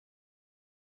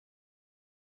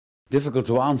Difficult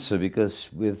to answer because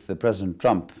with President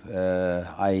Trump,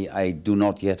 I do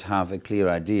not yet have a clear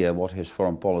idea what his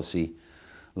foreign policy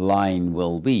line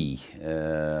will be.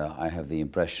 I have the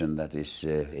impression that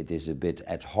it is a bit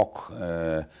ad hoc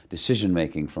decision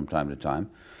making from time to time.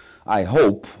 I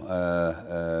hope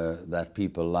that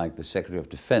people like the Secretary of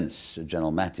Defense,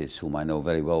 General Mattis, whom I know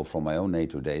very well from my own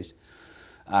NATO days,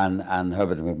 and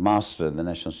Herbert McMaster, the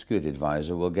National Security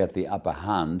Advisor, will get the upper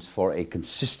hand for a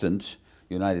consistent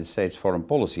United States foreign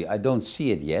policy. I don't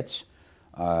see it yet,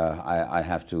 I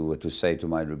have to say to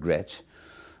my regret.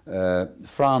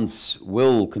 France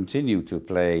will continue to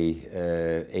play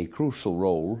a crucial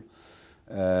role,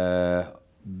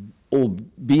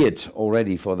 albeit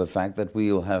already for the fact that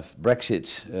we will have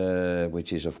Brexit,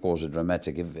 which is of course a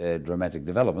dramatic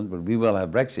development, but we will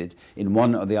have Brexit in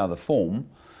one or the other form.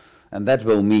 And that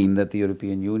will mean that the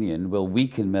European Union will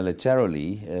weaken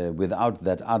militarily without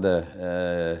that other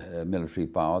military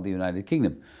power, the United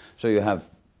Kingdom. So you have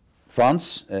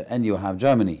France and you have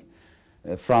Germany.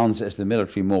 France as the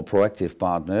military more proactive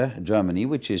partner, Germany,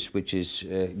 which is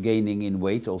gaining in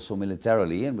weight also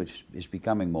militarily and which is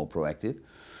becoming more proactive.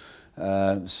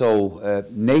 So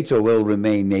NATO will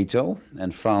remain NATO,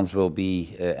 and France will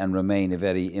be and remain a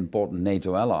very important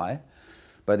NATO ally.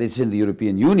 But it's in the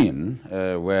European Union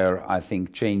where I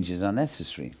think changes are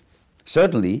necessary.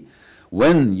 Certainly,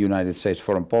 when United States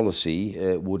foreign policy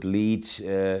would lead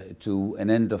to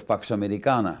an end of Pax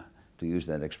Americana, to use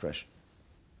that expression.